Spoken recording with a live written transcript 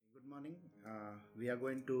morning. We are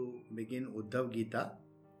going to begin Uddhav Gita,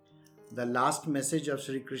 the last message of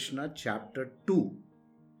Sri Krishna, chapter 2.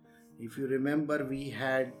 If you remember, we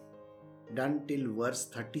had done till verse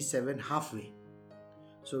 37 halfway.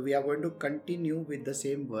 So we are going to continue with the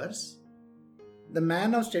same verse. The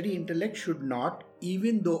man of steady intellect should not,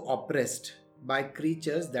 even though oppressed by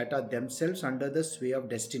creatures that are themselves under the sway of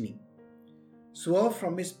destiny, swerve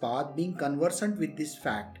from his path, being conversant with this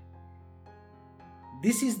fact.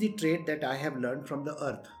 This is the trait that I have learned from the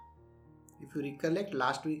earth. If you recollect,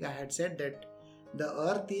 last week I had said that the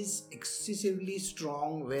earth is excessively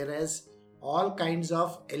strong, whereas all kinds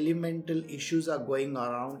of elemental issues are going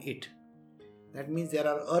around it. That means there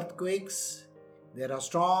are earthquakes, there are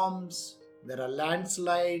storms, there are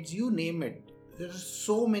landslides, you name it. There are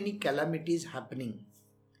so many calamities happening.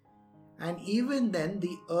 And even then,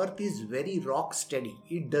 the earth is very rock steady.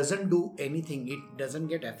 It doesn't do anything. It doesn't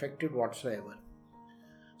get affected whatsoever.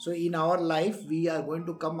 So in our life, we are going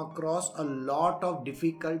to come across a lot of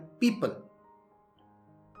difficult people.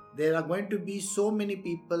 There are going to be so many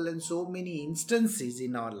people and so many instances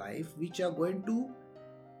in our life which are going to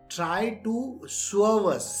try to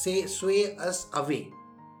sway us away.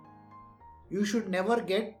 You should never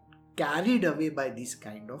get carried away by these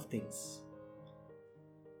kind of things.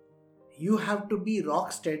 You have to be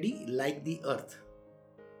rock steady like the earth.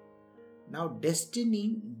 Now,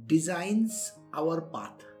 destiny designs our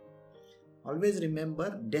path. Always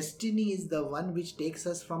remember, destiny is the one which takes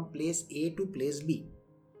us from place A to place B.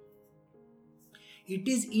 It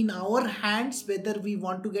is in our hands whether we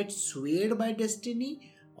want to get swayed by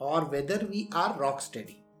destiny or whether we are rock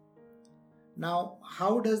steady. Now,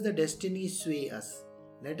 how does the destiny sway us?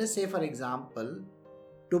 Let us say, for example,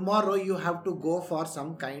 tomorrow you have to go for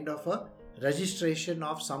some kind of a registration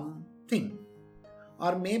of something.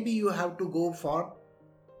 Or maybe you have to go for,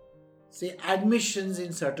 say, admissions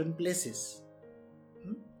in certain places.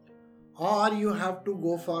 Or you have to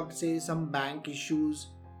go for, say, some bank issues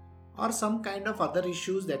or some kind of other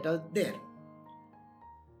issues that are there.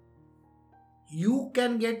 You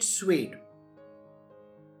can get swayed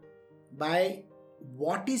by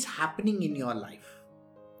what is happening in your life.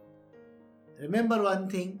 Remember one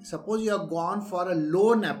thing, suppose you are gone for a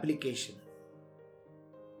loan application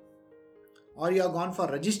or you are gone for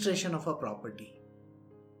registration of a property.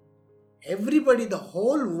 Everybody, the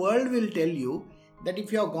whole world will tell you that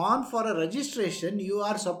if you are gone for a registration, you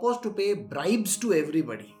are supposed to pay bribes to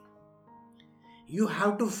everybody. You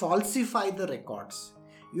have to falsify the records.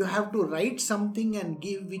 You have to write something and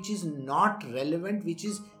give which is not relevant, which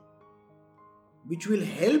will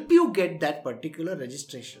help you get that particular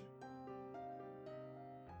registration.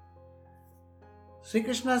 Sri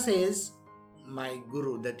Krishna says, my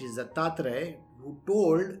guru, that is Dattatreya, who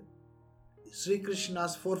told Sri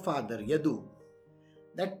Krishna's forefather Yadu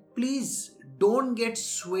that please don't get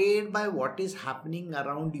swayed by what is happening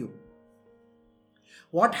around you.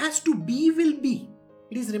 What has to be will be.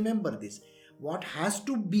 Please remember this. What has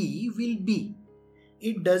to be will be.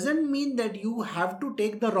 It doesn't mean that you have to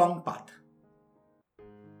take the wrong path.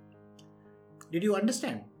 Did you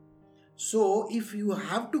understand? So if you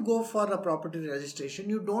have to go for a property registration,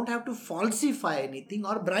 you don't have to falsify anything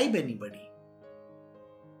or bribe anybody.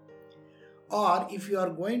 Or if you are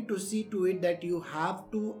going to see to it that you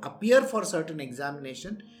have to appear for certain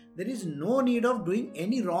examination, there is no need of doing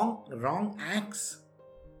any wrong acts.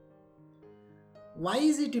 Why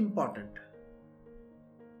is it important?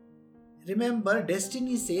 Remember,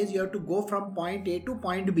 destiny says you have to go from point A to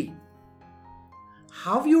point B.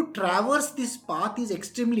 How you traverse this path is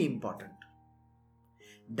extremely important.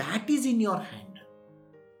 That is in your hand.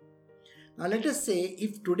 Now let us say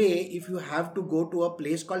if you have to go to a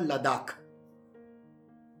place called Ladakh.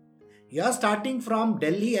 You are starting from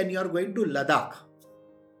Delhi and you are going to Ladakh.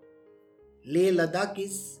 Leh Ladakh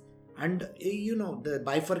is, and the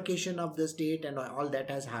bifurcation of the state and all that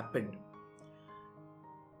has happened.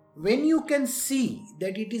 When you can see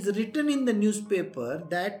that it is written in the newspaper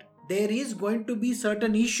that there is going to be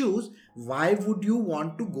certain issues, why would you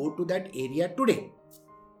want to go to that area today?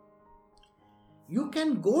 You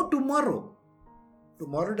can go tomorrow.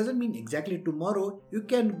 Tomorrow doesn't mean exactly tomorrow. You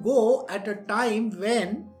can go at a time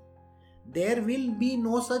when there will be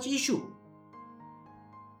no such issue.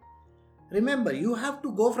 Remember, you have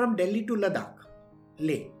to go from Delhi to Ladakh.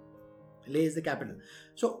 Leh. Leh is the capital.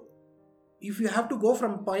 So, if you have to go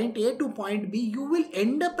from point A to point B, you will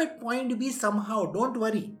end up at point B somehow. Don't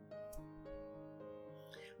worry.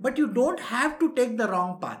 But you don't have to take the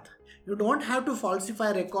wrong path. You don't have to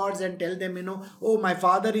falsify records and tell them, oh, my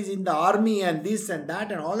father is in the army and this and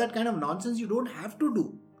that and all that kind of nonsense. You don't have to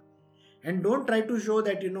do. And don't try to show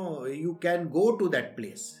that, you can go to that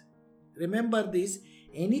place. Remember this,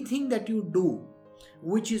 anything that you do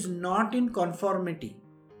which is not in conformity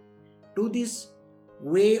to this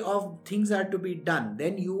way of things are to be done,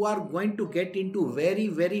 then you are going to get into very,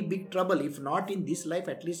 very big trouble, if not in this life,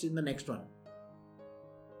 at least in the next one.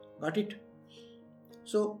 Got it?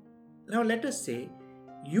 So now let us say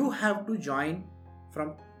you have to join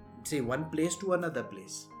from, say, one place to another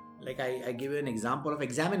place. Like I give you an example of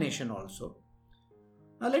examination also.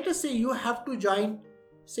 Now let us say you have to join,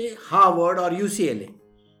 say, Harvard or UCLA.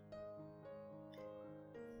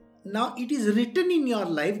 Now it is written in your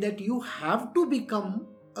life that you have to become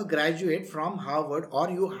a graduate from Harvard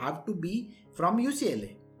or you have to be from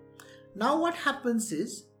UCLA. Now what happens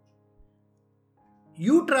is,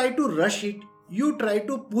 you try to rush it, you try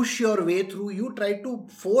to push your way through, you try to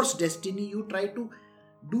force destiny, you try to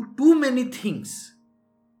do too many things.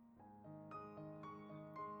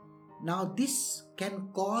 Now this can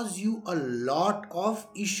cause you a lot of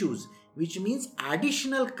issues, which means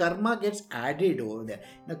additional karma gets added over there.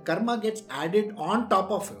 Now karma gets added on top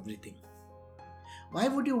of everything. Why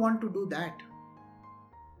would you want to do that?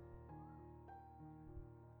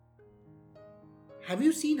 Have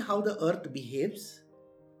you seen how the earth behaves?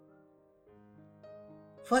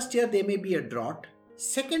 First year there may be a drought,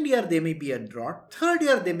 second year there may be a drought, third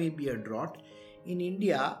year there may be a drought. In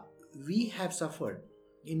India, we have suffered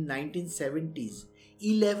in 1970s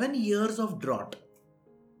 11 years of drought.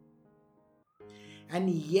 And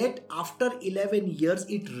yet after 11 years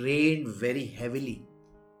it rained very heavily.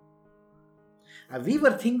 We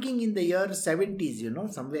were thinking in the year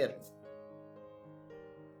 70s, somewhere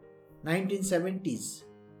 1970s,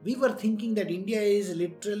 we were thinking that India is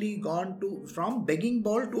literally gone from begging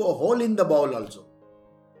bowl to a hole in the bowl also,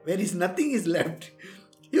 where is nothing is left.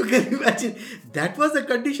 You can imagine, that was the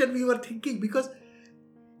condition we were thinking, because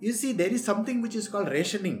you see, there is something which is called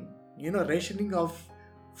rationing, rationing of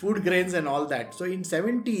food grains and all that. So in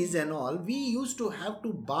 70s and all, we used to have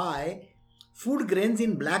to buy food grains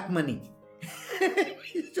in black money.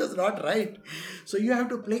 It's just not right. So you have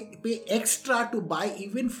to pay extra to buy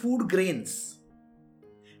even food grains.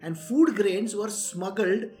 And food grains were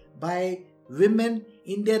smuggled by women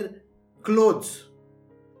in their clothes.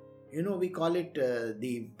 We call it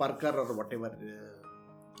the parkar or whatever.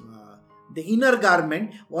 The inner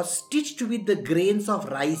garment was stitched with the grains of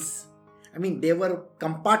rice. I mean, there were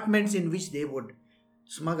compartments in which they would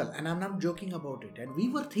smuggle. And I'm not joking about it. And we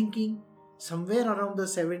were thinking somewhere around the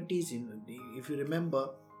 70s, if you remember,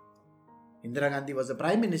 Indira Gandhi was the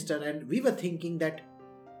Prime Minister, and we were thinking that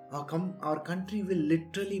our country will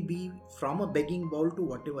literally be from a begging bowl to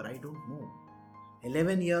whatever, I don't know.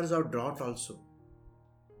 11 years of drought also.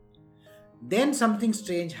 Then something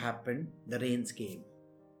strange happened. The rains came.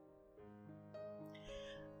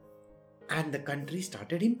 And the country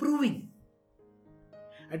started improving.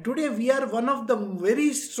 And today we are one of the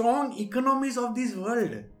very strong economies of this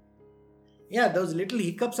world. Yeah, those little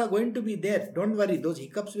hiccups are going to be there. Don't worry, those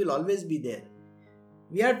hiccups will always be there.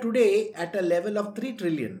 We are today at a level of 3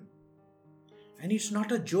 trillion. And it's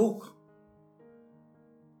not a joke.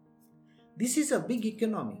 This is a big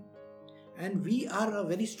economy. And we are a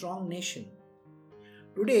very strong nation.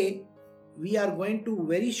 Today, we are going to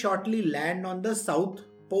very shortly land on the south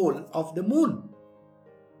pole of the moon.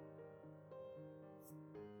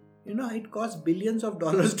 It costs billions of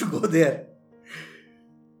dollars to go there.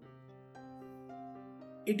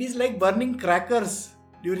 It is like burning crackers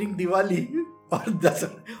during Diwali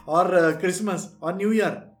or Christmas or New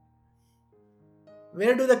Year.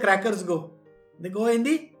 Where do the crackers go? They go in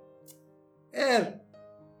the air.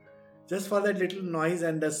 Just for that little noise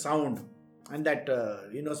and the sound and that,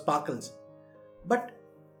 sparkles. But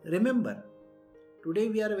remember, today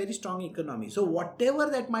we are a very strong economy. So whatever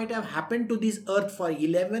that might have happened to this earth for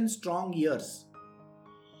 11 strong years,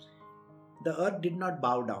 the earth did not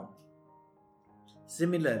bow down.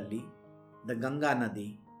 Similarly, the Ganga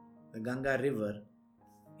Nadi, the Ganga river,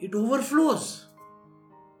 it overflows.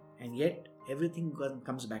 And yet everything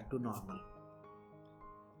comes back to normal.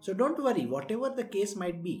 So don't worry, whatever the case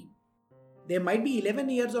might be. There might be 11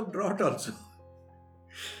 years of drought also.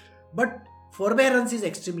 But forbearance is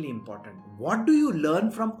extremely important. What do you learn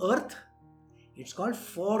from earth? It's called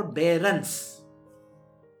forbearance.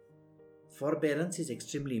 Forbearance is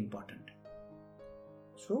extremely important.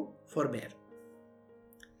 So, forbear.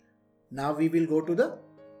 Now we will go to the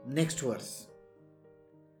next verse.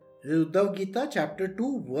 Uddhav Gita chapter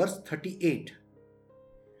 2 verse 38.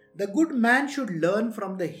 The good man should learn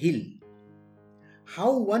from the hill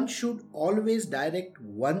how one should always direct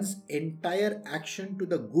one's entire action to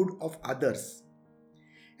the good of others,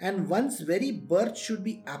 and one's very birth should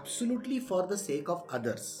be absolutely for the sake of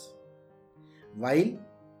others, while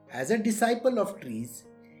as a disciple of trees,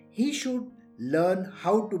 he should learn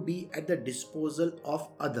how to be at the disposal of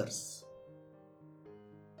others.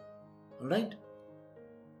 Alright?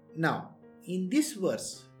 Now, in this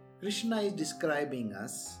verse, Krishna is describing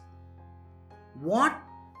us what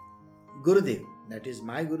Gurudev, that is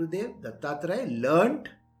my Gurudev, Dattatreya, learnt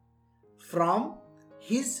from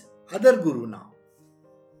his other Guru now,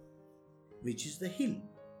 which is the hill.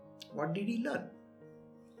 What did he learn?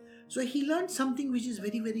 So he learned something which is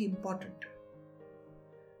very, very important.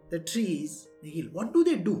 The trees, the hill, what do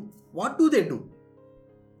they do? What do they do?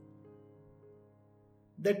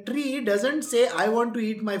 The tree doesn't say, I want to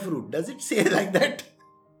eat my fruit. Does it say like that?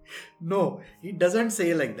 No, it doesn't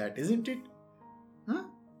say like that, isn't it? Huh?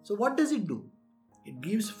 So what does it do? It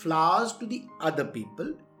gives flowers to the other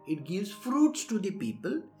people. It gives fruits to the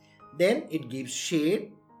people. Then it gives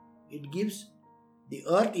shade. It gives the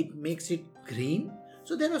earth. It makes it green.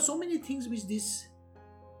 So there are so many things which this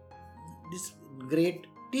great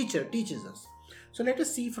teacher teaches us. So let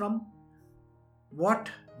us see from what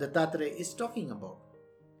Dattatreya is talking about.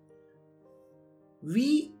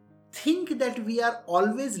 We think that we are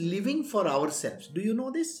always living for ourselves. Do you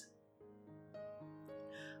know this?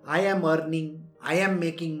 I am earning, I am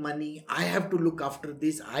making money, I have to look after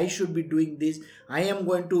this, I should be doing this, I am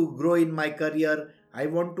going to grow in my career, I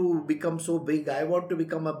want to become so big, I want to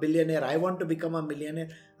become a billionaire, I want to become a millionaire.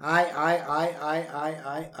 I,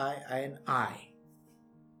 and I.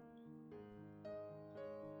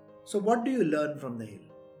 So what do you learn from the hill?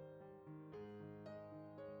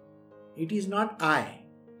 It is not I,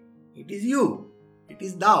 it is you, it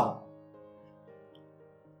is thou.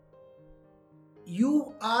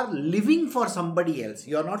 You are living for somebody else.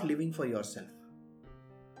 You are not living for yourself.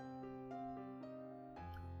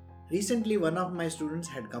 Recently, one of my students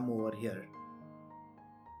had come over here.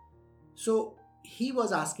 So, he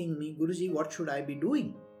was asking me, Guruji, what should I be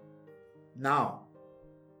doing now?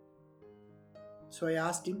 So, I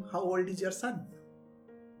asked him, how old is your son?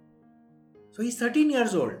 So, he's 13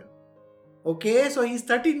 years old. Okay, so he's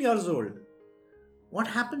 13 years old. What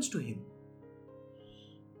happens to him?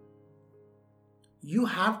 You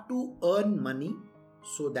have to earn money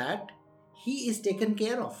so that he is taken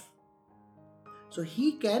care of. So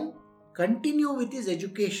he can continue with his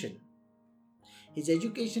education. His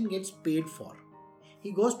education gets paid for.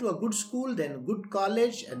 He goes to a good school, then a good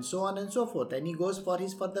college, and so on and so forth. And he goes for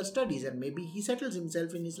his further studies, and maybe he settles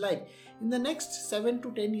himself in his life in the next 7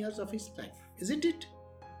 to 10 years of his life. Isn't it?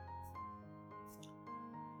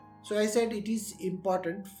 So I said it is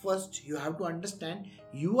important. First, you have to understand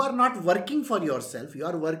you are not working for yourself. You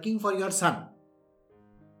are working for your son.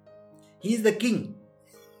 He is the king.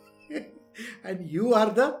 And you are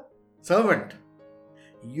the servant.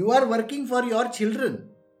 You are working for your children.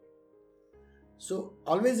 So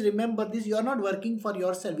always remember this. You are not working for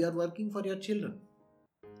yourself. You are working for your children.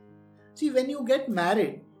 See, when you get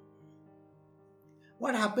married,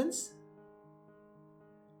 what happens?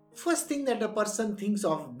 First thing that a person thinks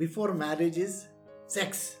of before marriage is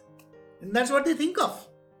sex. And that's what they think of.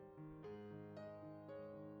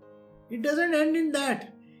 It doesn't end in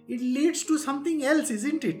that. It leads to something else,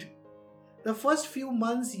 isn't it? The first few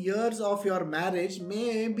months, years of your marriage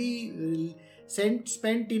may be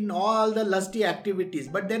spent in all the lusty activities.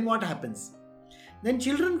 But then what happens? Then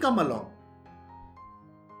children come along.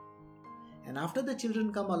 And after the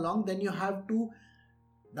children come along, then you have to...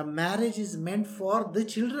 The marriage is meant for the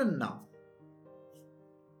children now.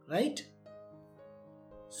 Right?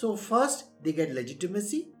 So first, they get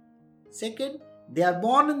legitimacy. Second, they are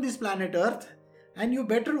born on this planet Earth and you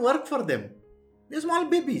better work for them. They're small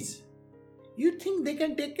babies. You think they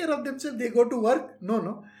can take care of themselves? They go to work?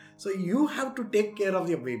 No. So you have to take care of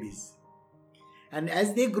your babies. And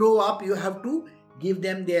as they grow up, you have to give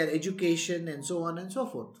them their education and so on and so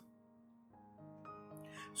forth.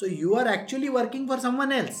 So you are actually working for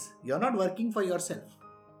someone else. You are not working for yourself.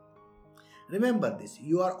 Remember this.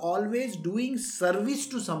 You are always doing service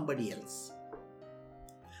to somebody else.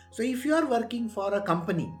 So if you are working for a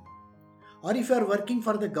company or if you are working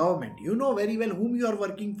for the government, you know very well whom you are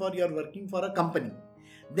working for. You are working for a company.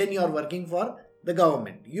 Then you are working for the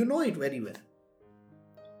government. You know it very well.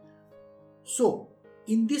 So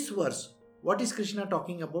in this verse, what is Krishna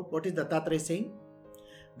talking about? What is Dattatreya saying?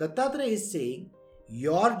 Dattatreya is saying,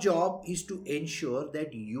 your job is to ensure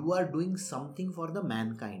that you are doing something for the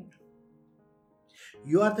mankind.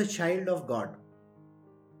 You are the child of God.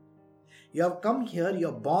 You have come here, you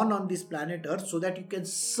are born on this planet Earth so that you can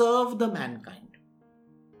serve the mankind.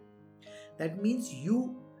 That means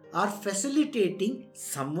you are facilitating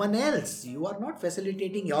someone else. You are not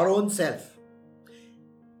facilitating your own self.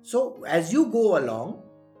 So as you go along,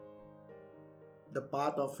 the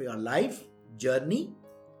path of your life journey,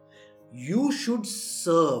 you should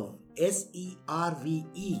serve,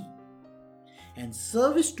 SERVE. And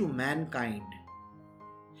service to mankind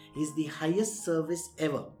is the highest service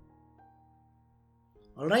ever.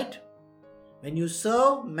 Alright? When you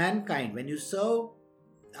serve mankind, when you serve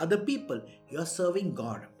other people, you are serving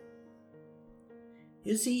God.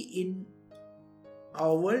 You see, in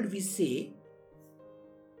our world we say,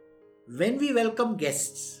 when we welcome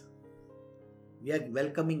guests, we are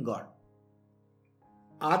welcoming God.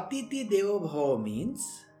 Atiti Deva Bhava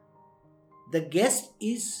means the guest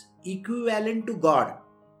is equivalent to God.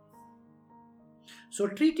 So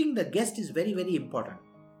treating the guest is very, very important.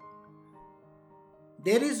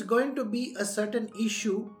 There is going to be a certain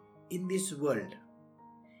issue in this world.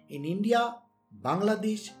 In India,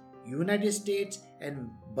 Bangladesh, United States and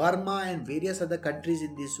Burma and various other countries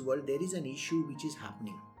in this world, there is an issue which is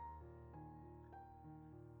happening.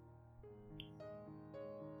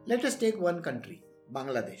 Let us take one country,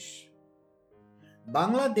 Bangladesh.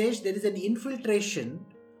 Bangladesh, there is an infiltration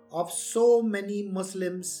of so many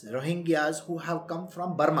Muslims, Rohingyas, who have come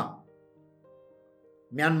from Burma.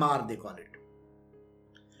 Myanmar, they call it.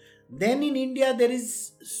 Then in India, there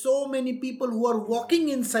is so many people who are walking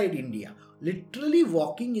inside India. Literally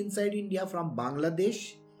walking inside India from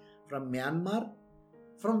Bangladesh, from Myanmar,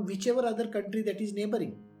 from whichever other country that is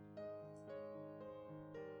neighboring.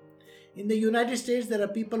 In the United States, there are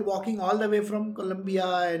people walking all the way from Colombia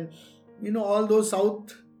and all those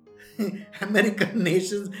South American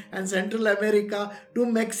nations and Central America to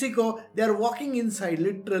Mexico. They are walking inside,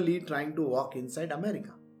 literally trying to walk inside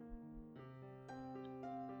America.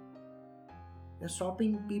 They are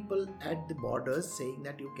stopping people at the borders saying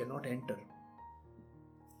that you cannot enter.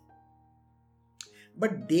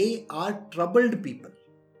 But they are troubled people.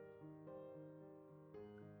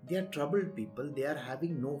 They are troubled people. They are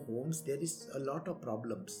having no homes. There is a lot of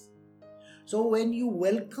problems. So when you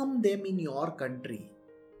welcome them in your country,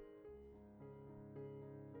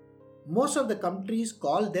 most of the countries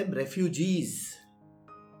call them refugees.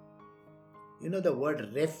 You know the word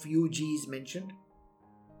refugee is mentioned.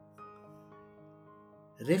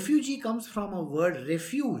 Refugee comes from a word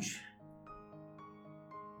refuge.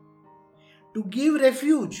 To give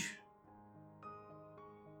refuge.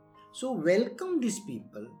 So welcome these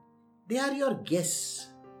people. They are your guests.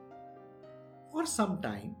 For some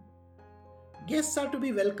time. Guests are to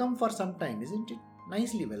be welcome for some time, isn't it?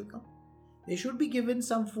 Nicely welcome. They should be given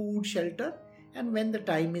some food, shelter, and when the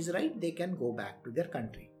time is right, they can go back to their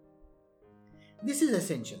country. This is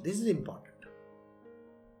essential. This is important.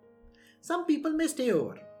 Some people may stay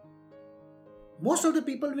over. Most of the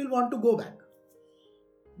people will want to go back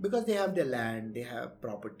because they have their land, they have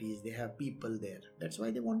properties, they have people there. That's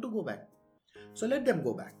why they want to go back. So let them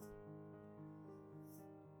go back.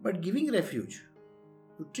 But giving refuge,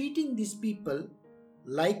 treating these people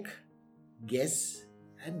like guests,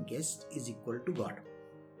 and guest is equal to God.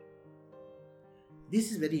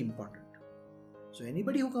 This is very important. So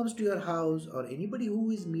anybody who comes to your house or anybody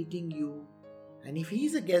who is meeting you, and if he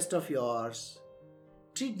is a guest of yours,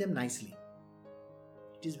 treat them nicely.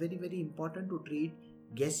 It is very, very important to treat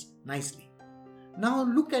guests nicely. Now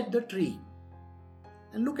look at the tree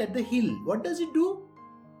and look at the hill. What does it do?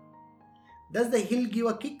 Does the hill give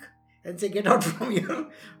a kick and say, get out from here?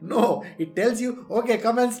 No, it tells you, okay,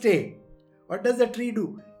 come and stay. What does the tree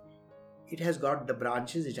do? It has got the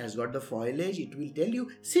branches, it has got the foliage. It will tell you,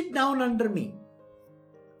 sit down under me.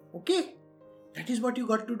 Okay, that is what you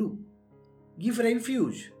got to do. Give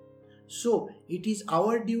refuge. So it is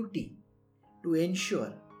our duty to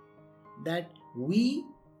ensure that we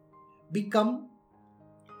become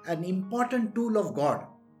an important tool of God.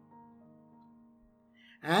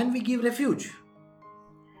 And we give refuge.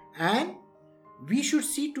 And we should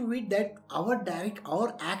see to it that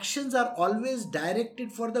our actions are always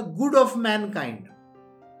directed for the good of mankind.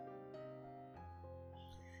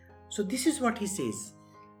 So this is what he says.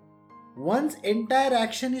 One's entire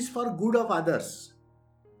action is for good of others.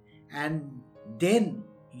 And then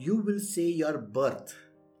you will say your birth.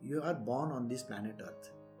 You are born on this planet Earth.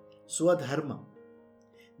 Swadharma.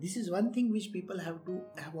 This is one thing which people have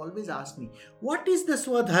always asked me. What is the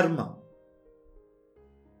Swadharma?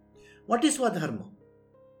 What is Swadharma?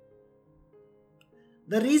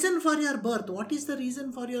 The reason for your birth. What is the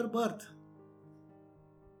reason for your birth?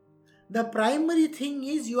 The primary thing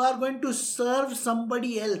is you are going to serve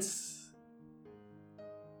somebody else.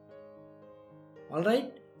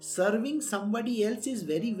 Alright? Serving somebody else is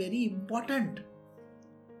very, very important.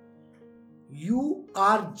 You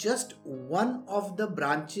are just one of the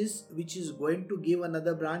branches which is going to give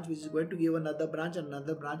another branch, which is going to give another branch,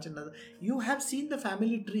 another branch, another. You have seen the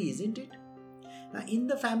family tree, isn't it? Now, in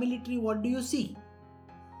the family tree, what do you see?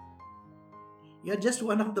 You are just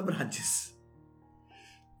one of the branches.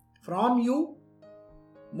 From you,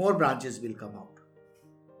 more branches will come out.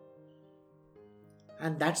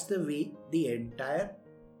 And that's the way the entire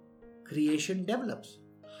creation develops.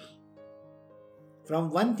 From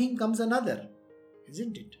one thing comes another,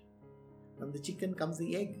 isn't it? From the chicken comes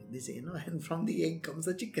the egg, they say, and from the egg comes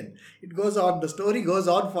the chicken. It goes on, the story goes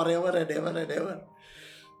on forever and ever and ever.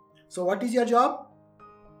 So what is your job?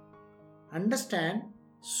 Understand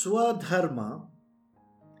Swadharma,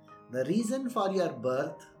 the reason for your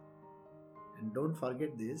birth, and don't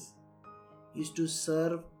forget this, is to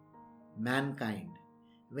serve mankind.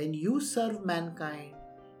 When you serve mankind,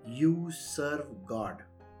 you serve God.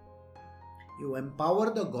 You empower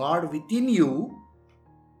the God within you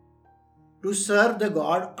to serve the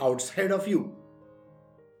God outside of you.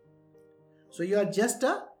 So you are just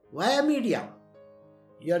a via media.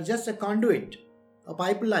 You are just a conduit, a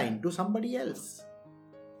pipeline to somebody else.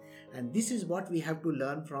 And this is what we have to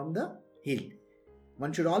learn from the hill.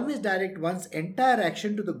 One should always direct one's entire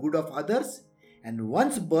action to the good of others, and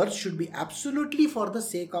one's birth should be absolutely for the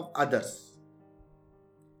sake of others.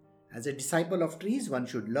 As a disciple of trees, one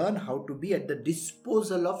should learn how to be at the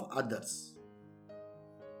disposal of others.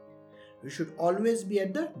 We should always be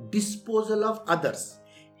at the disposal of others,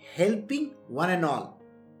 helping one and all.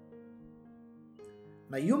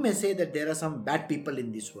 Now you may say that there are some bad people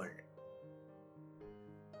in this world.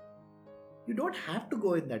 You don't have to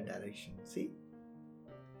go in that direction, see?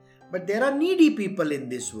 But there are needy people in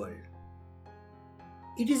this world.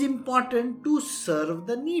 It is important to serve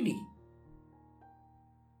the needy.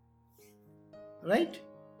 Right?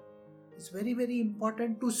 It's very, very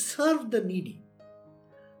important to serve the needy.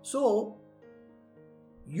 So,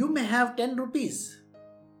 you may have 10 rupees.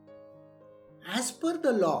 As per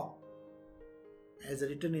the law, as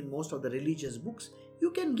written in most of the religious books,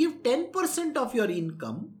 you can give 10% of your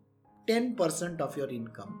income, 10% of your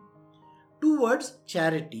income towards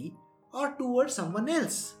charity or towards someone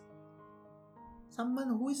else. Someone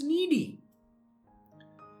who is needy.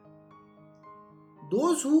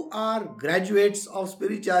 Those who are graduates of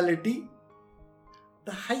spirituality,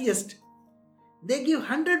 the highest, they give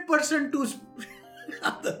 100% to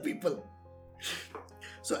other people.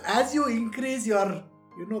 So as you increase your,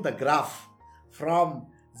 the graph from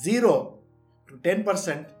 0 to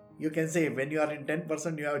 10%, you can say when you are in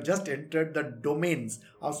 10%, you have just entered the domains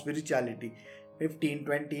of spirituality. 15,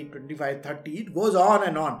 20, 25, 30, it goes on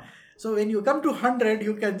and on. So when you come to 100,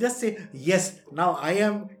 you can just say, yes, now I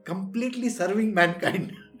am completely serving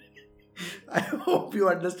mankind. I hope you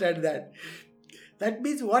understand that. That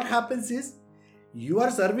means what happens is, you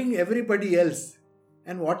are serving everybody else.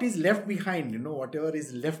 And what is left behind, whatever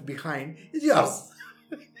is left behind is yours.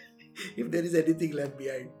 If there is anything left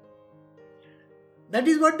behind. That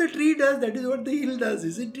is what the tree does, that is what the hill does,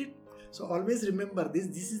 isn't it? So always remember this.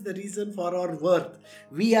 This is the reason for our worth.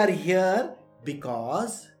 We are here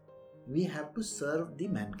because we have to serve the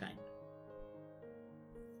mankind.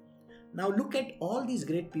 Now look at all these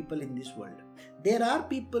great people in this world. There are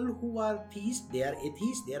people who are theists, they are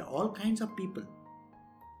atheists, there are all kinds of people.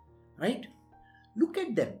 Right? Look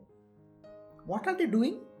at them. What are they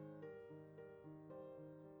doing?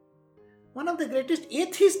 One of the greatest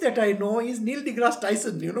atheists that I know is Neil deGrasse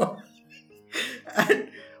Tyson, And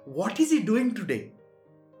what is he doing today?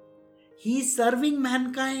 He is serving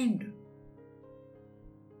mankind.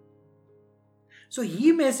 So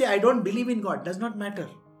he may say, I don't believe in God. Does not matter.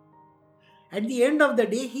 At the end of the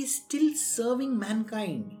day, he is still serving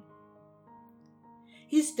mankind.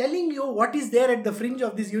 He is telling you what is there at the fringe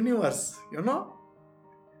of this universe,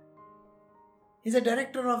 He's a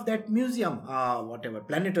director of that museum,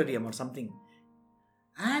 planetarium or something.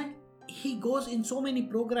 And he goes in so many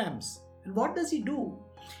programs. And what does he do?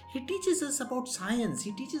 He teaches us about science.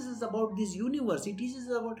 He teaches us about this universe. He teaches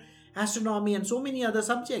us about astronomy and so many other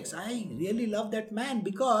subjects. I really love that man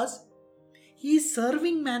because he is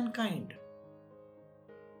serving mankind.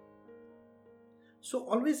 So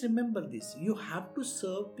always remember this. You have to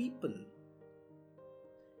serve people.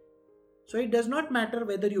 So it does not matter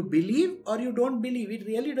whether you believe or you don't believe. It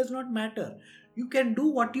really does not matter. You can do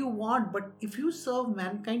what you want, but if you serve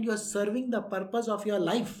mankind, you are serving the purpose of your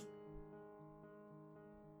life.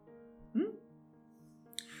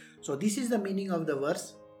 So this is the meaning of the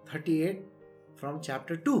verse 38 from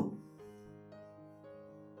chapter 2.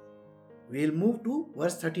 We'll move to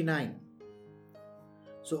verse 39.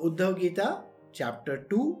 So Uddhav Gita, chapter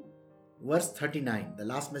 2, verse 39, the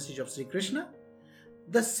last message of Sri Krishna.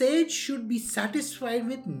 The sage should be satisfied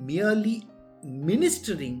with merely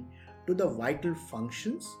ministering to the vital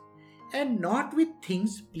functions and not with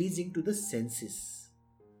things pleasing to the senses,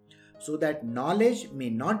 so that knowledge may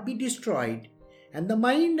not be destroyed, and the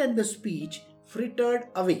mind and the speech frittered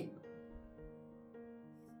away.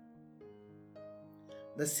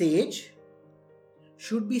 The sage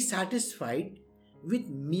should be satisfied with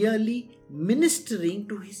merely ministering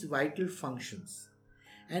to his vital functions,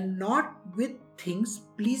 and not with things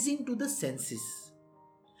pleasing to the senses,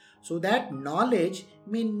 so that knowledge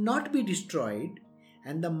may not be destroyed,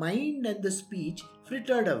 and the mind and the speech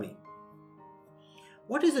frittered away.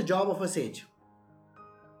 What is the job of a sage?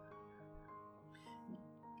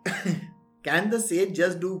 Can the sage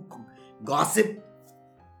just do gossip?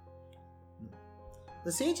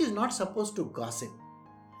 The sage is not supposed to gossip.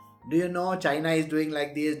 Do you know China is doing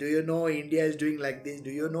like this? Do you know India is doing like this? Do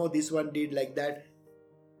you know this one did like that?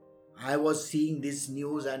 I was seeing this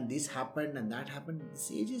news and this happened and that happened. The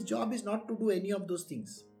sage's job is not to do any of those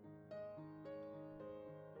things.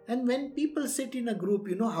 And when people sit in a group,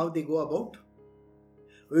 you know how they go about?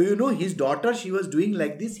 You know, his daughter, she was doing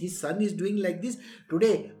like this. His son is doing like this.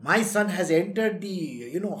 Today, my son has entered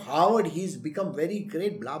the, Harvard. He's become very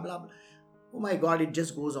great, blah, blah, blah. Oh my God, it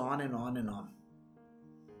just goes on and on and on.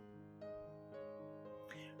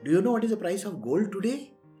 Do you know what is the price of gold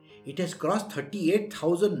today? It has crossed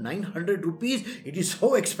 38,900 rupees. It is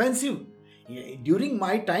so expensive. During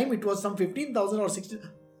my time, it was some 15,000 or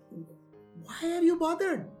 16,000. Why are you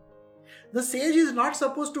bothered? The sage is not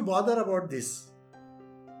supposed to bother about this.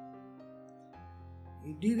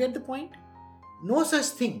 Do you get the point? No such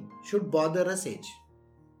thing should bother a sage.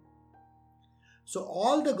 So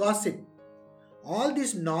all the gossip, all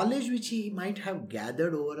this knowledge which he might have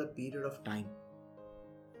gathered over a period of time,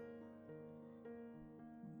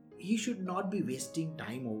 he should not be wasting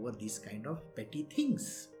time over these kind of petty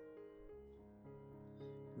things.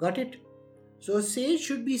 Got it? So a sage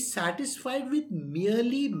should be satisfied with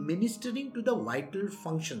merely ministering to the vital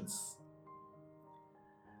functions.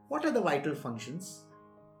 What are the vital functions?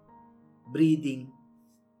 Breathing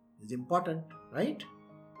is important, right?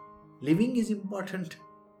 Living is important.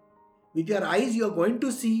 With your eyes you are going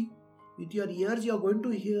to see. With your ears you are going to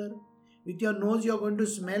hear. With your nose you are going to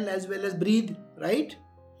smell as well as breathe, right?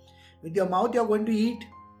 With your mouth you are going to eat.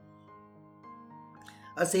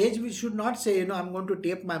 A sage should not say, I'm going to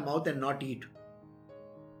tape my mouth and not eat.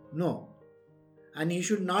 No. And he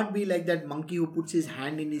should not be like that monkey who puts his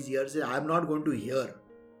hand in his ear and says, I'm not going to hear.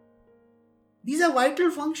 These are vital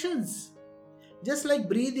functions. Just like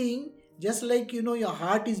breathing, just like, your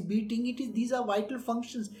heart is beating, these are vital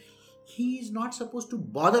functions. He is not supposed to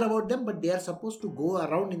bother about them, but they are supposed to go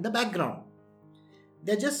around in the background.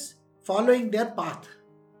 They are just following their path.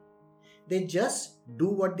 They just do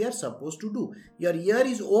what they are supposed to do. Your ear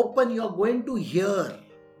is open, you are going to hear.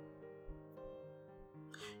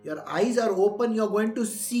 Your eyes are open, you are going to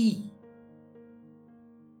see.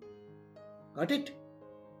 Got it?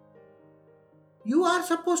 You are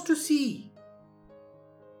supposed to see.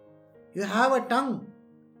 You have a tongue.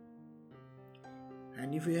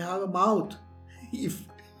 And if you have a mouth, if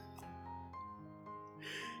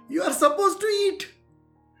you are supposed to eat.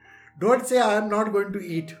 Don't say, I am not going to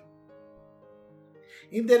eat.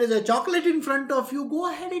 If there is a chocolate in front of you,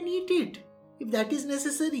 go ahead and eat it, if that is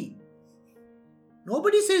necessary.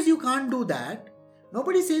 Nobody says you can't do that.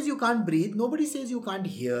 Nobody says you can't breathe. Nobody says you can't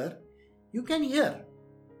hear. You can hear.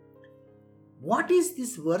 What is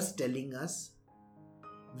this verse telling us?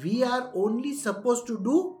 We are only supposed to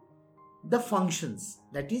do the functions.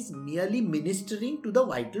 That is merely ministering to the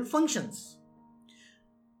vital functions.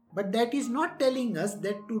 But that is not telling us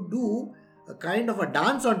that to do a kind of a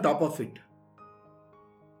dance on top of it.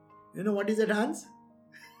 You know what is a dance?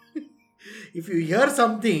 If you hear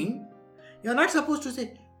something, you are not supposed to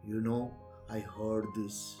say, I heard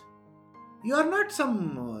this. You are not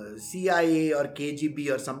some CIA or KGB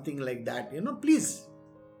or something like that. Please.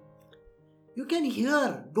 You can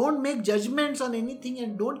hear. Don't make judgments on anything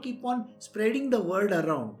and don't keep on spreading the word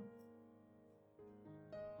around.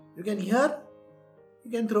 You can hear,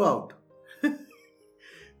 you can throw out.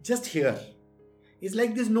 Just hear. It's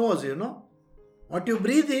like this nose, What you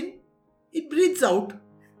breathe in, it breathes out.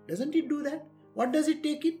 Doesn't it do that? What does it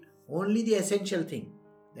take in? Only the essential thing.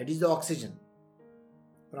 That is the oxygen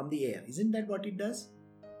from the air. Isn't that what it does?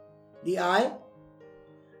 The eye,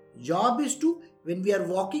 job is to, when we are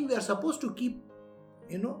walking, we are supposed to keep,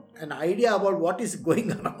 an idea about what is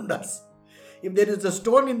going around us. If there is a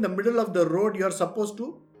stone in the middle of the road, you are supposed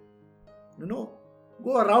to,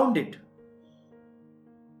 go around it.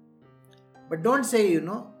 But don't say,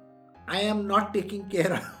 I am not taking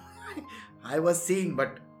care of I was seeing,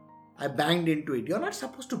 but I banged into it. You are not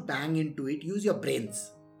supposed to bang into it. Use your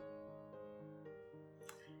brains.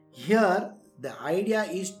 Here, the idea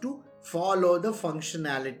is to follow the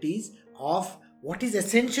functionalities of what is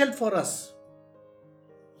essential for us.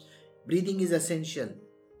 Breathing is essential,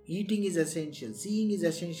 eating is essential, seeing is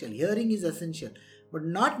essential, hearing is essential, but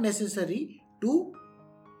not necessary to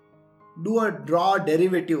draw a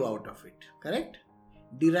derivative out of it, correct?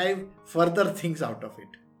 Derive further things out of it.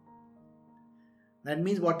 That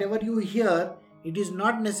means whatever you hear, it is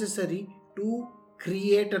not necessary to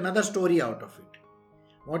create another story out of it.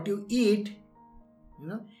 What you eat,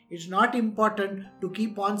 it's not important to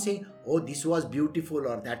keep on saying, oh, this was beautiful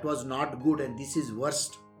or that was not good and this is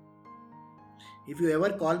worst. If you ever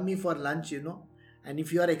call me for lunch, and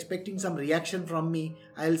if you are expecting some reaction from me,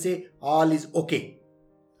 I'll say all is okay.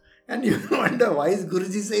 And you wonder why is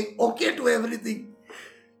Guruji saying okay to everything?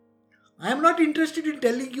 I am not interested in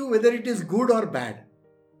telling you whether it is good or bad.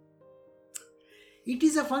 It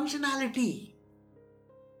is a functionality.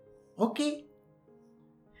 Okay?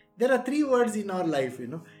 There are 3 words in our life,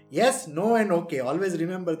 Yes, no and okay. Always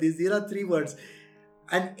remember this. There are 3 words.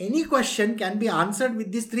 And any question can be answered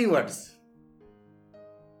with these 3 words.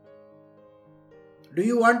 Do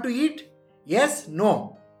you want to eat? Yes,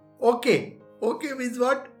 no. Okay. Okay means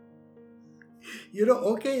what?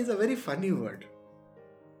 Okay is a very funny word.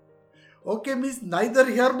 Okay means neither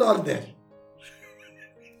here nor there.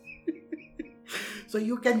 So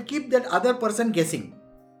you can keep that other person guessing.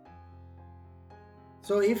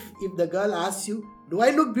 So if the girl asks you, do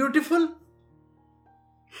I look beautiful?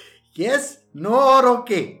 Yes, no or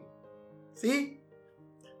okay. See?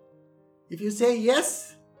 If you say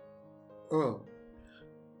yes,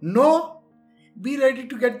 no, be ready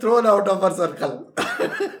to get thrown out of her circle.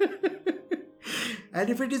 And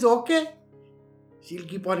if it is okay, she'll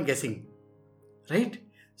keep on guessing. Right?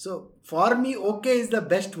 So for me, okay is the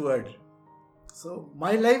best word. So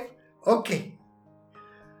my life, okay.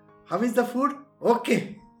 How is the food?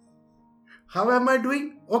 Okay. How am I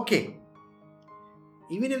doing? Okay.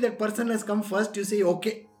 Even if that person has come first, you say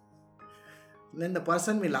okay. Then the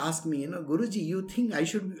person will ask me, Guruji, you think I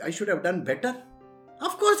should have done better?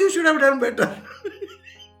 Of course you should have done better.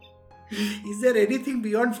 Is there anything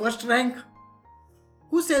beyond first rank?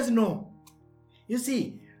 Who says no? You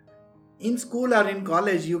see, in school or in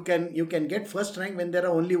college, you can get first rank when there is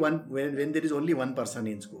only one person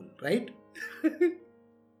in school, right?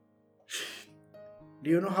 Do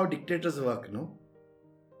you know how dictators work, no?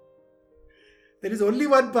 There is only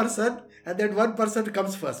one person and that one person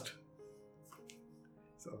comes first.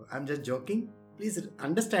 So I'm just joking. Please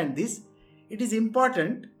understand this. It is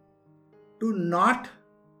important to not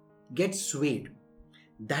get swayed.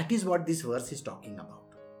 That is what this verse is talking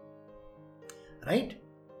about. Right?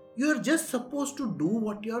 You are just supposed to do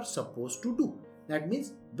what you are supposed to do. That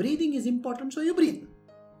means breathing is important, so you breathe.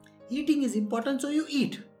 Eating is important, so you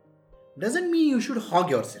eat. Doesn't mean you should hog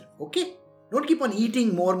yourself, okay? Don't keep on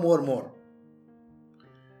eating more.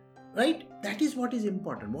 Right? That is what is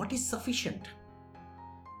important. What is sufficient?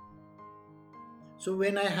 So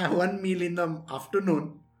when I have one meal in the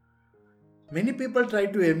afternoon, many people try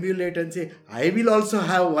to emulate and say, I will also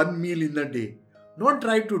have one meal in the day. Don't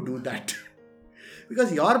try to do that.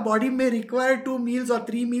 Because your body may require 2 meals or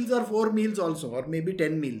 3 meals or 4 meals also, or maybe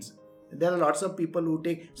 10 meals. There are lots of people who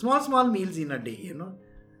take small meals in a day,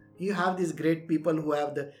 You have these great people who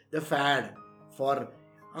have the fad for,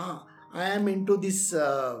 I am into this,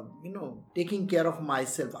 taking care of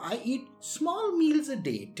myself. I eat small meals a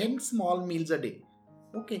day, 10 small meals a day.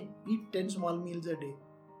 Okay, eat 10 small meals a day.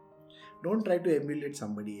 Don't try to emulate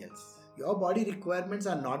somebody else. Your body requirements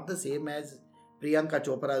are not the same as Priyanka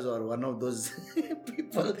Chopra's or one of those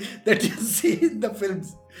people that you see in the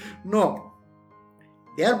films. No.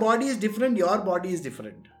 Their body is different, your body is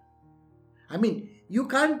different. I mean, you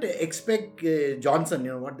can't expect Johnson,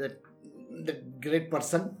 that great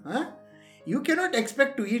person. Huh? You cannot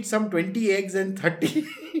expect to eat some 20 eggs and 30.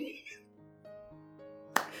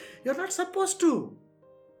 You're not supposed to.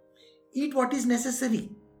 Eat what is necessary,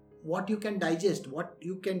 what you can digest, what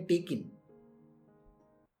you can take in.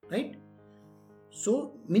 Right?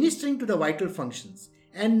 So, ministering to the vital functions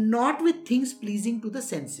and not with things pleasing to the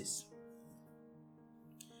senses.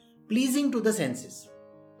 Pleasing to the senses.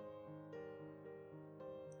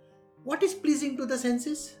 What is pleasing to the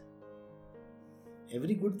senses?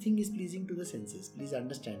 Every good thing is pleasing to the senses. Please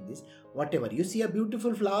understand this. Whatever. You see a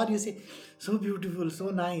beautiful flower, you say, so beautiful, so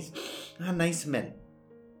nice. Nice smell.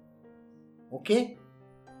 Okay?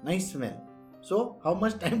 Nice smell. So, how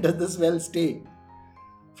much time does the smell stay?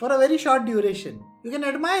 For a very short duration. You can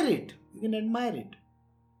admire it.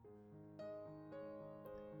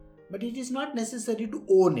 But it is not necessary to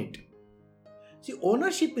own it. See,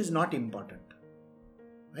 ownership is not important.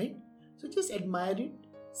 Right? So just admire it.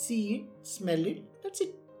 see it, smell it, that's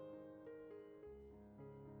it.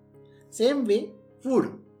 Same way,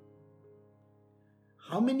 food.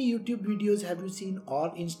 How many YouTube videos have you seen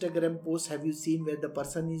or Instagram posts have you seen where the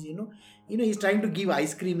person is, he's trying to give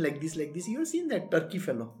ice cream like this. You have seen that Turkey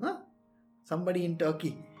fellow, huh? Somebody in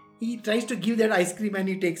Turkey. He tries to give that ice cream and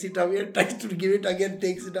he takes it away, tries to give it again,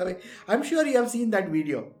 takes it away. I'm sure you have seen that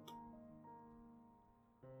video.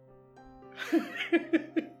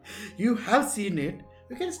 You have seen it.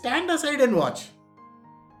 You can stand aside and watch.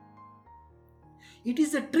 It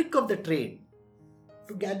is a trick of the trade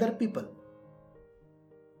to gather people.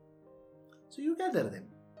 So you gather them.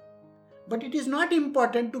 But it is not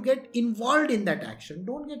important to get involved in that action.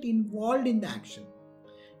 Don't get involved in the action.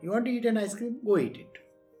 You want to eat an ice cream? Go eat it.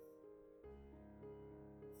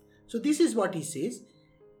 So this is what he says.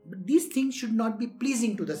 But these things should not be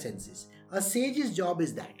pleasing to the senses. A sage's job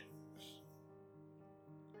is that.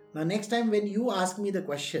 Now next time when you ask me the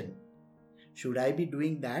question, should I be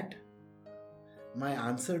doing that? My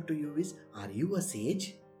answer to you is, are you a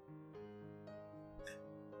sage?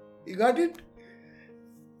 You got it?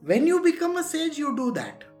 When you become a sage, you do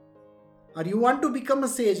that. Or you want to become a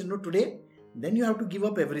sage, today, then you have to give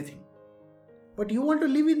up everything. But you want to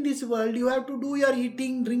live in this world, you have to do your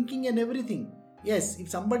eating, drinking and everything. Yes, if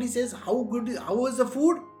somebody says, how was the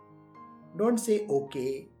food? Don't say,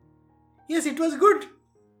 okay. Yes, it was good.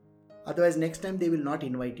 Otherwise, next time they will not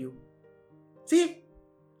invite you. See?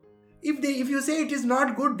 If you say it is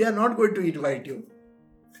not good, they are not going to invite you.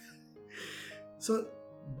 So,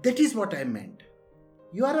 that is what I meant.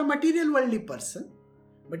 You are a material worldly person,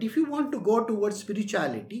 but if you want to go towards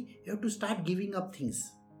spirituality, you have to start giving up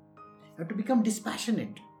things. You have to become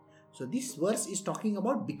dispassionate. So this verse is talking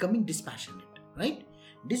about becoming dispassionate, right?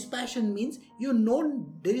 Dispassion means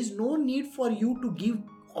there is no need for you to give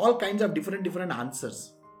all kinds of different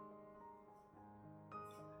answers.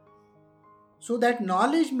 So that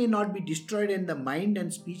knowledge may not be destroyed and the mind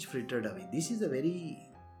and speech frittered away. This is a very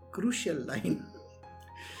crucial line.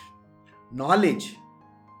 Knowledge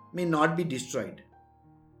may not be destroyed.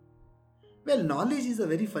 Well, knowledge is a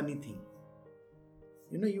very funny thing.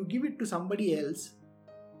 You give it to somebody else.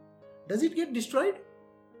 Does it get destroyed?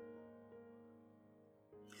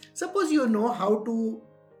 Suppose you know how to,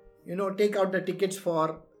 take out the tickets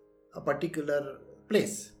for a particular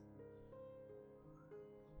place.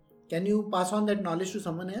 Can you pass on that knowledge to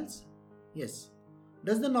someone else? Yes.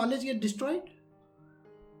 Does the knowledge get destroyed?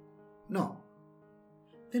 No.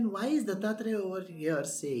 Then why is Dattatreya over here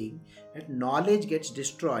saying that knowledge gets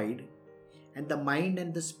destroyed and the mind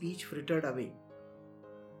and the speech frittered away?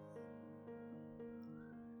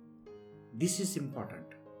 This is important.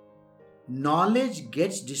 Knowledge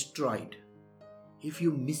gets destroyed if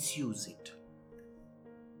you misuse it.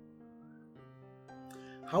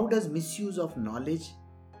 How does misuse of knowledge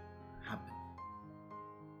happen?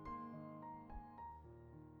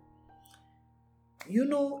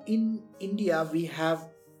 In India we have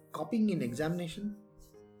copying in examination.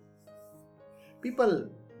 People,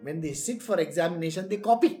 when they sit for examination, they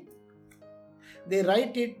copy. They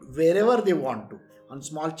write it wherever they want to, on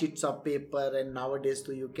small chits of paper, and nowadays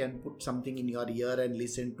too you can put something in your ear and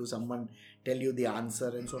listen to someone tell you the answer,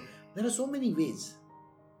 and so there are so many ways.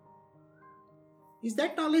 Is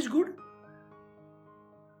that knowledge good?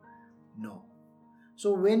 No.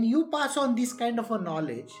 So when you pass on this kind of a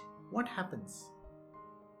knowledge, what happens?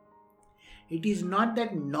 It is not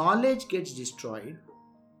that knowledge gets destroyed.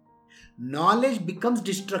 Knowledge becomes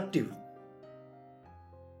destructive.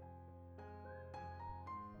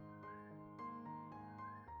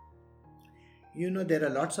 There are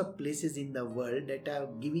lots of places in the world that are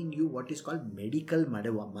giving you what is called medical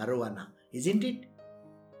marijuana. Isn't it?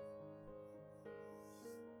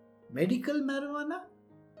 Medical marijuana?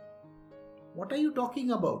 What are you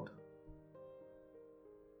talking about?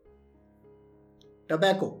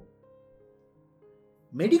 Tobacco.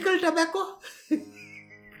 Medical tobacco?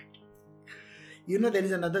 There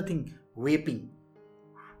is another thing, vaping.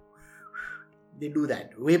 They do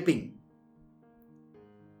that, vaping.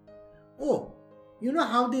 Oh, you know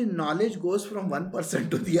how the knowledge goes from one person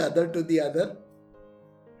to the other?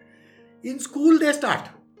 In school they start.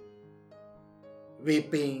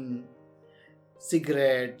 Vaping,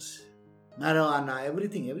 cigarettes, marijuana,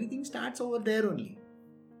 everything starts over there only.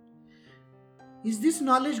 Is this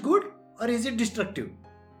knowledge good or is it destructive?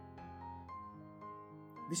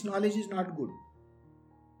 This knowledge is not good.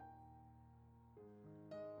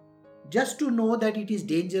 Just to know that it is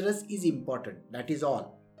dangerous is important. That is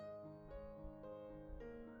all.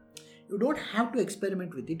 You don't have to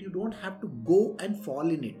experiment with it. You don't have to go and fall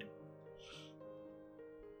in it.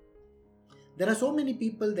 There are so many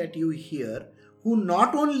people that you hear who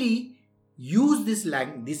not only use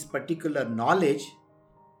this particular knowledge,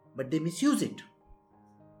 but they misuse it.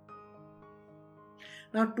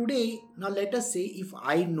 Now let us say if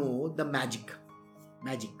I know the magic,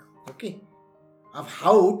 okay, of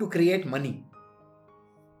how to create money.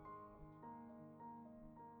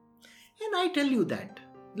 And I tell you that,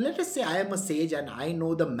 let us say I am a sage and I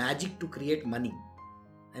know the magic to create money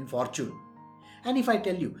and fortune. And if I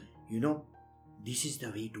tell you, this is the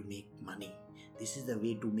way to make money. This is the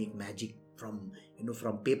way to make magic from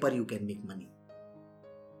paper you can make money.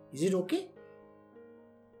 Is it okay?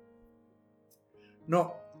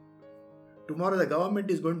 No. Tomorrow the government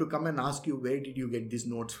is going to come and ask you, where did you get these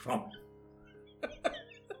notes from?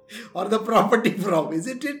 Or the property from,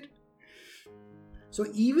 isn't it? So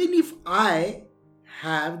even if I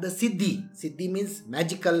have the Siddhi means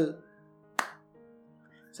magical.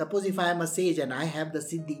 Suppose if I am a sage and I have the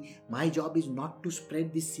Siddhi, my job is not to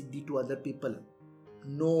spread this Siddhi to other people.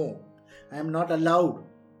 No, I am not allowed.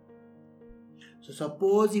 So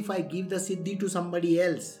suppose if I give the Siddhi to somebody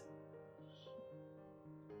else,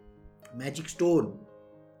 magic stone,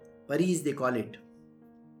 Paris they call it.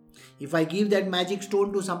 If I give that magic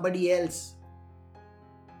stone to somebody else,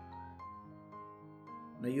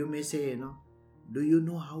 now you may say, do you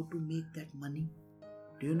know how to make that money?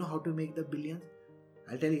 Do you know how to make the billions?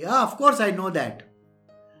 I'll tell you, of course I know that.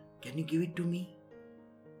 Can you give it to me?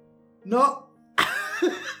 No.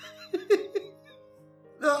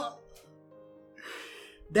 No.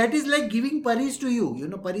 That is like giving Paris to you.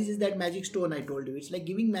 Paris is that magic stone I told you. It's like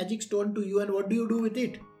giving magic stone to you, and what do you do with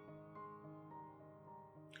it?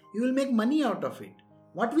 You will make money out of it.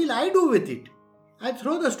 What will I do with it? I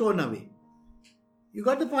throw the stone away. You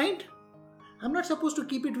got the point? I'm not supposed to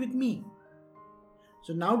keep it with me.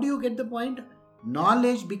 So now do you get the point?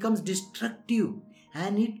 Knowledge becomes destructive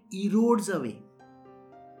and it erodes away.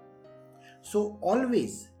 So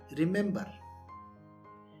always remember,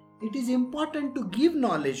 it is important to give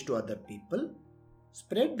knowledge to other people,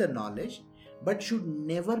 spread the knowledge, but should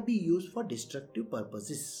never be used for destructive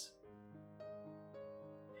purposes.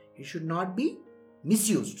 It should not be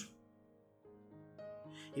misused.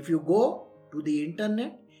 If you go to the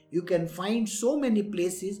internet, you can find so many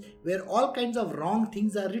places where all kinds of wrong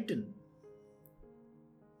things are written.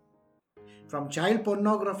 From child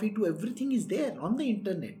pornography to everything is there on the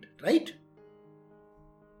internet, right?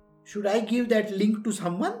 Should I give that link to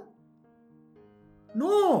someone?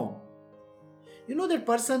 No. That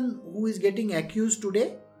person who is getting accused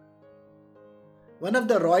today? One of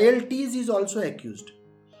the royalties is also accused.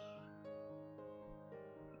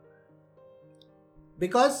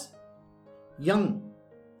 Because young,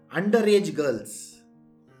 underage girls.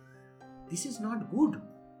 This is not good.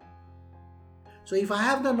 So if I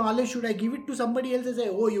have the knowledge, should I give it to somebody else and say,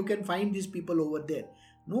 oh, you can find these people over there?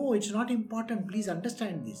 No, it's not important. Please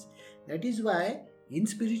understand this. That is why in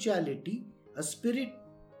spirituality, a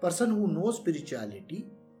person who knows spirituality,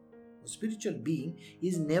 a spiritual being,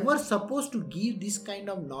 is never supposed to give this kind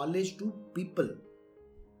of knowledge to people.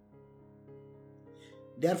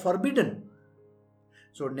 They are forbidden.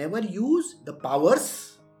 So never use the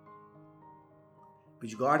powers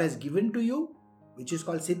which God has given to you, which is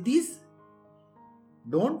called Siddhis.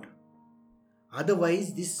 Don't.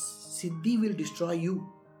 Otherwise, this Siddhi will destroy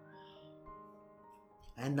you.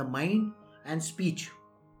 And the mind and speech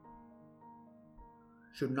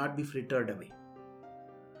should not be frittered away.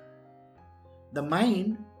 The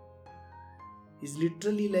mind is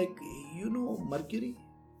literally like, mercury.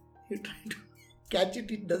 You try to catch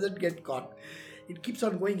it, it doesn't get caught. It keeps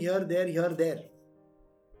on going here, there, here, there.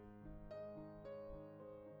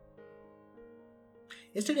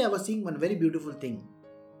 Yesterday I was seeing one very beautiful thing.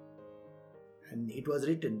 And it was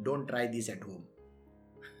written, don't try this at home.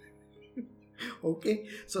 Okay.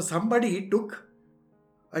 So somebody took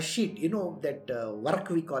a sheet, that work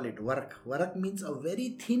we call it, work. Work means a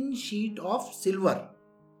very thin sheet of silver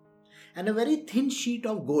and a very thin sheet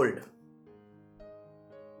of gold.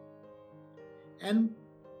 And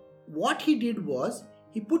what he did was,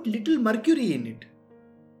 he put little mercury in it.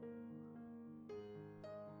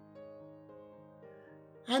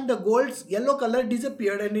 And the gold's yellow color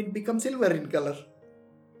disappeared and it became silver in color.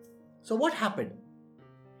 So what happened?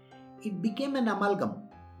 It became an amalgam.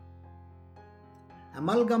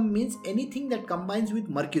 Amalgam means anything that combines with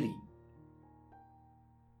mercury.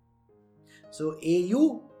 So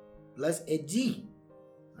Au plus Hg.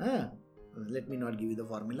 Let me not give you the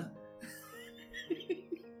formula.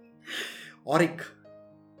 Auric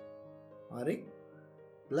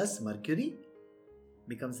plus mercury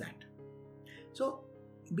becomes that. So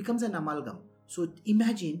it becomes an amalgam. So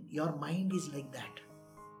imagine your mind is like that.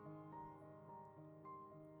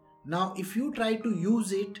 Now, if you try to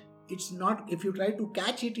use it, if you try to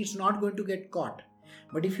catch it, it's not going to get caught.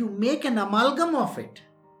 But if you make an amalgam of it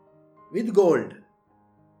with gold,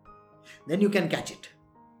 then you can catch it.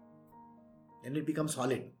 Then it becomes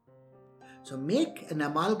solid. So make an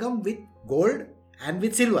amalgam with gold and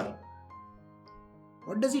with silver.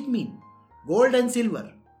 What does it mean? Gold and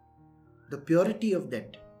silver. The purity of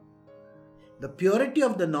that. The purity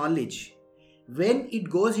of the knowledge, when it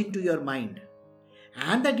goes into your mind,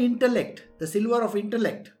 and that intellect, the silver of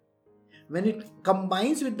intellect, when it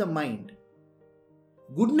combines with the mind,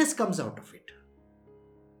 goodness comes out of it.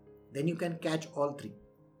 Then you can catch all three.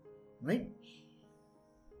 Right?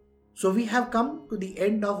 So we have come to the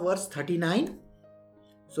end of verse 39.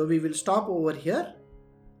 So we will stop over here.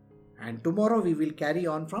 And tomorrow we will carry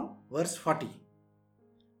on from verse 40.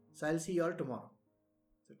 So I'll see you all tomorrow.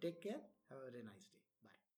 So take care. Have a very nice day.